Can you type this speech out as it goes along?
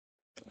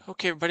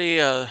Okay,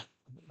 everybody,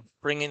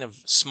 bringing a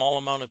small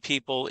amount of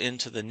people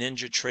into the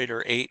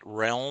Ninjatrader 8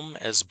 realm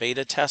as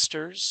beta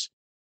testers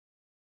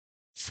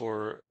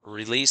for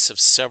release of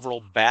several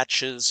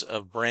batches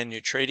of brand new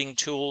trading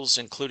tools,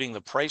 including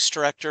the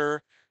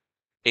PriceDirector,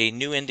 a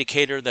new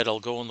indicator that'll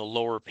go in the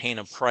lower pane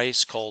of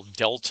price called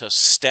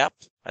DeltaStep.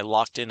 I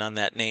locked in on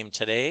that name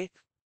today.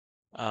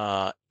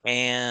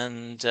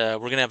 And we're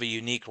going to have a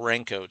unique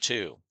Renko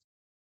too.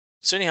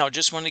 So anyhow,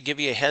 just wanted to give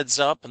you a heads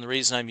up, and the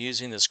reason I'm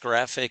using this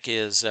graphic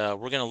is we're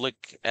going to look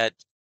at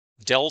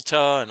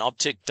delta and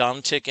uptick,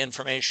 downtick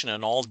information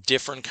in all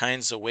different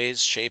kinds of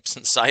ways, shapes,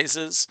 and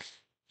sizes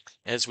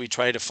as we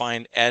try to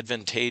find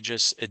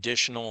advantageous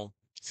additional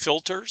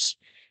filters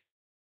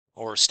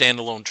or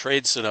standalone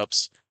trade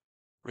setups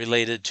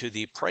related to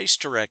the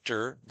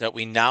PriceDirector that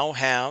we now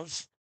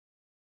have.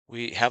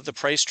 We have the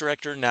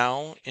PriceDirector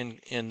now in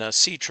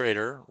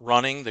CTrader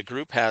running. The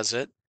group has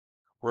it.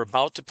 We're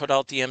about to put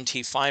out the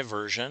MT5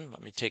 version.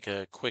 Let me take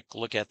a quick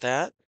look at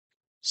that.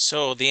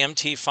 So the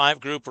MT5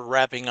 group, we're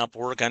wrapping up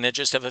work on it.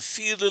 Just have a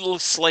few little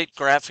slight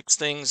graphics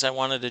things I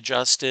wanted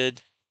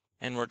adjusted,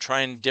 and we're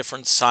trying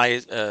different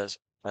size,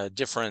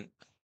 different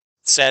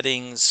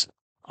settings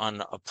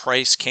on a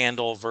price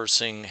candle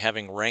versus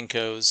having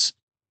Renkos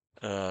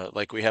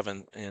like we have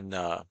in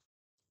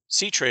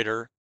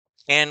CTrader.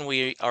 And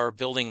we are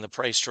building the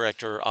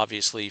PriceDirector,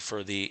 obviously,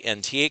 for the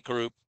NT8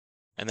 group,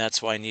 and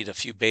that's why I need a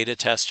few beta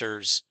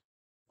testers.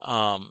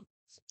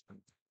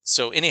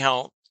 So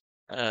anyhow,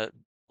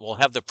 we'll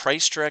have the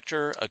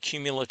PriceDirector, a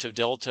cumulative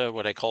delta,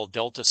 what I call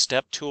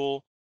DeltaStep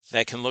tool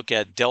that can look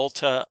at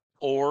delta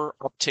or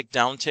uptick,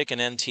 downtick in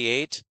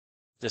NT8.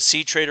 The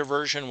CTrader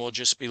version will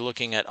just be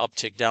looking at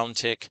uptick,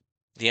 downtick.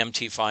 The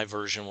MT5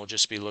 version will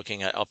just be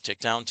looking at uptick,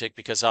 downtick,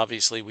 because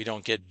obviously we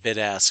don't get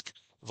bid-ask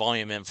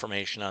volume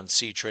information on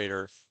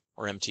CTrader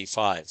or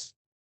MT5.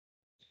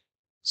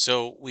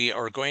 So we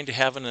are going to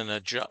have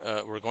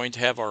we're going to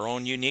have our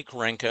own unique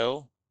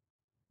Renko.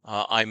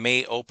 I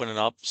may open it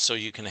up so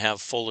you can have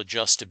full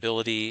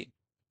adjustability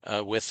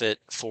with it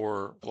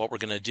for what we're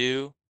going to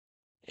do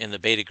in the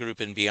beta group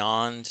and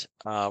beyond.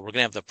 We're going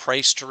to have the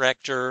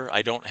PriceDirector.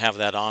 I don't have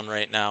that on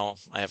right now.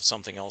 I have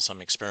something else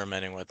I'm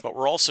experimenting with, but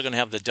we're also going to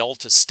have the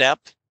DeltaStep.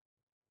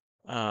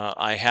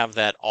 I have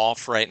that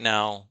off right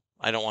now.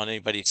 I don't want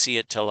anybody to see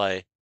it till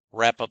I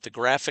wrap up the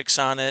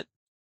graphics on it.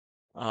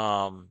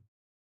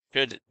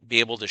 Should be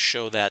able to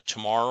show that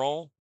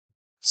tomorrow.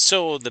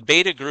 So the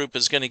beta group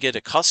is going to get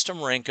a custom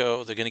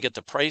Renko. They're going to get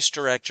the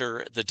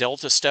PriceDirector, the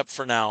DeltaStep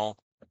for now,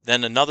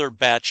 then another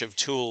batch of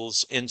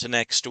tools into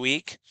next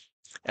week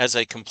as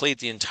I complete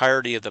the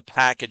entirety of the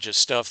package of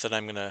stuff that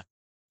I'm going to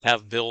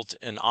have built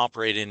and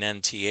operate in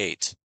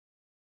NT8.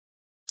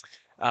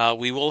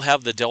 We will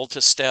have the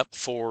DeltaStep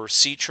for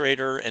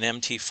CTrader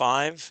and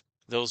MT5.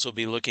 Those will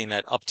be looking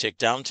at uptick,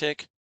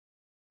 downtick.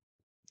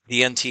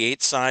 The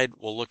NT8 side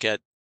will look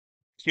at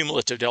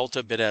cumulative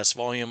delta, bid-ask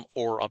volume,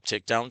 or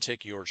uptick,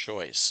 downtick, your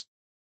choice.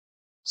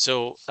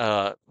 So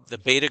the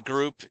beta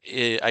group,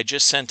 I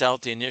just sent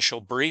out the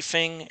initial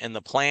briefing and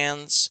the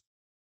plans.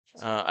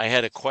 I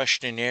had a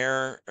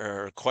questionnaire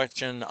or a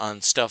question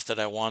on stuff that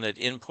I wanted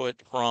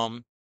input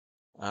from,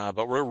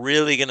 but we're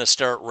really going to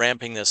start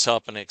ramping this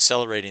up and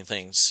accelerating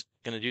things.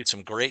 Going to do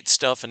some great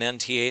stuff in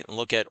NT8 and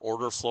look at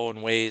order flow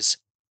in ways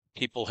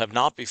people have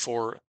not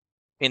before,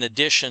 in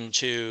addition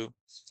to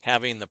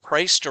having the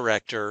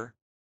PriceDirector.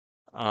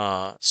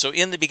 So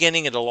in the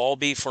beginning, it'll all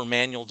be for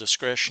manual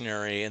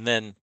discretionary. And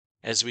then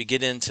as we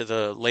get into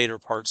the later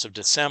parts of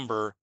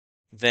December,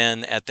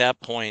 then at that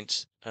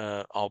point,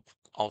 I'll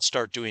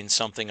start doing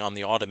something on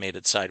the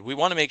automated side. We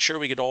want to make sure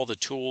we get all the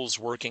tools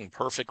working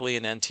perfectly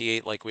in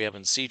NT8 like we have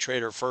in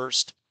CTrader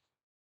first.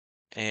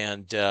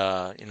 And,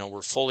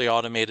 we're fully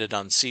automated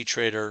on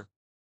CTrader.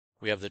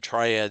 We have the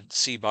Triad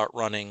CBot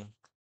running.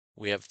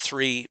 We have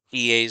 3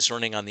 EAs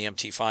running on the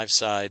MT5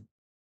 side.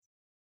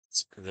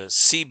 The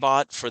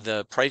CBot for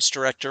the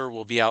PriceDirector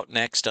will be out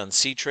next on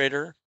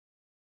CTrader.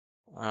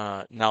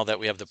 Now that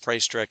we have the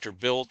PriceDirector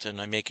built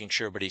and I'm making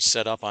sure everybody's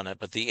set up on it.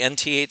 But the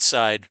NT8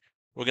 side,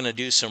 we're going to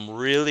do some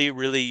really,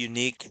 really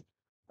unique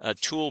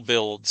tool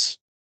builds,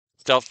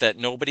 stuff that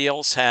nobody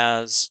else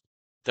has.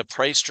 The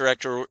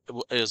PriceDirector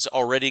is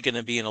already going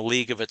to be in a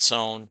league of its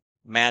own,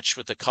 matched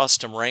with the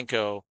custom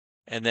Renko,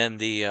 and then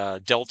the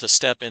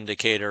DeltaStep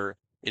indicator.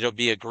 It'll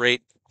be a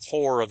great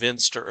core of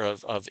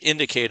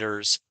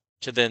indicators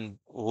to then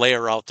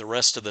layer out the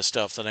rest of the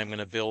stuff that I'm going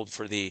to build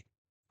for the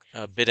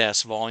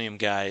bid-ask volume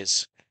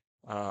guys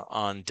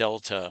on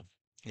Delta,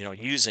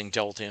 using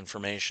Delta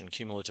information,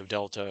 cumulative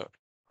Delta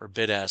or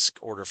bid-ask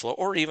order flow,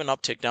 or even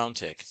uptick,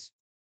 downtick.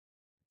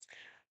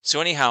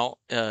 So anyhow,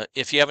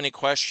 if you have any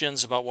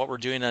questions about what we're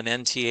doing on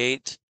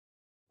NT8,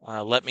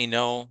 let me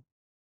know.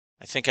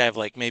 I think I have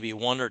like maybe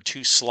 1 or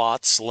 2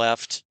 slots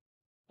left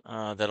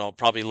that I'll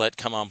probably let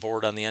come on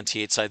board on the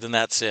NT8 side. Then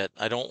that's it.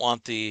 I don't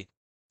want the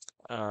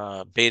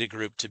beta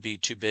group to be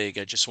too big.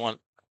 I just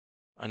want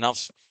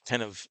enough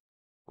kind of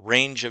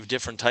range of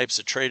different types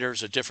of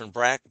traders or different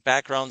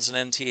backgrounds in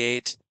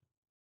NT8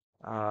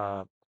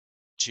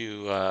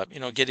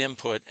 get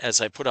input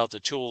as I put out the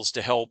tools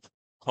to help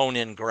hone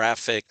in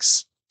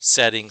graphics,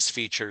 settings,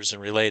 features,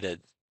 and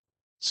related.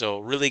 So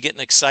really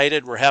getting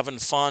excited. We're having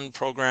fun.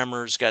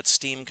 Programmer's got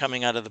steam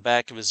coming out of the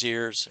back of his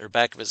ears, or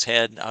back of his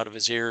head, out of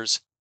his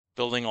ears,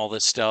 building all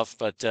this stuff,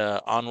 but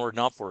onward and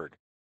upward.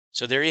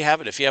 So there you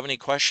have it. If you have any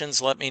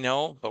questions, let me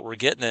know, but we're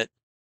getting it.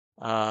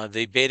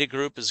 The beta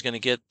group is going to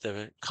get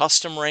the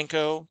custom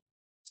Renko,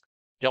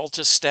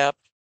 DeltaStep,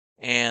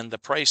 and the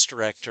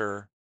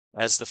PriceDirector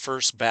as the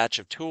first batch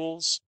of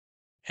tools,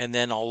 and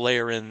then I'll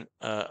layer in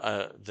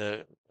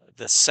the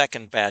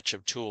second batch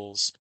of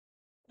tools.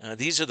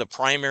 These are the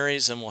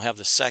primaries, and we'll have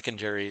the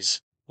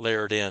secondaries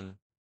layered in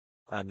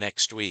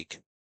next week.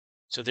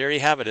 So there you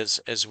have it.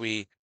 As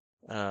we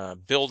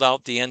build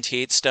out the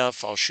NT8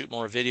 stuff, I'll shoot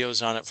more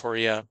videos on it for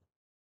you,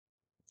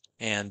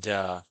 and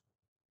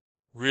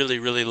really,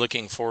 really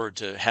looking forward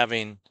to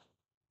having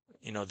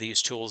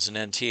these tools in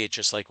NT8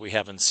 just like we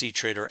have in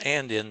CTrader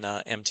and in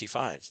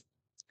MT5.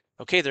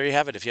 Okay, there you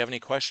have it. If you have any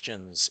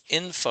questions,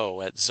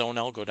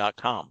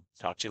 info@zonealgo.com.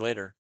 Talk to you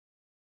later.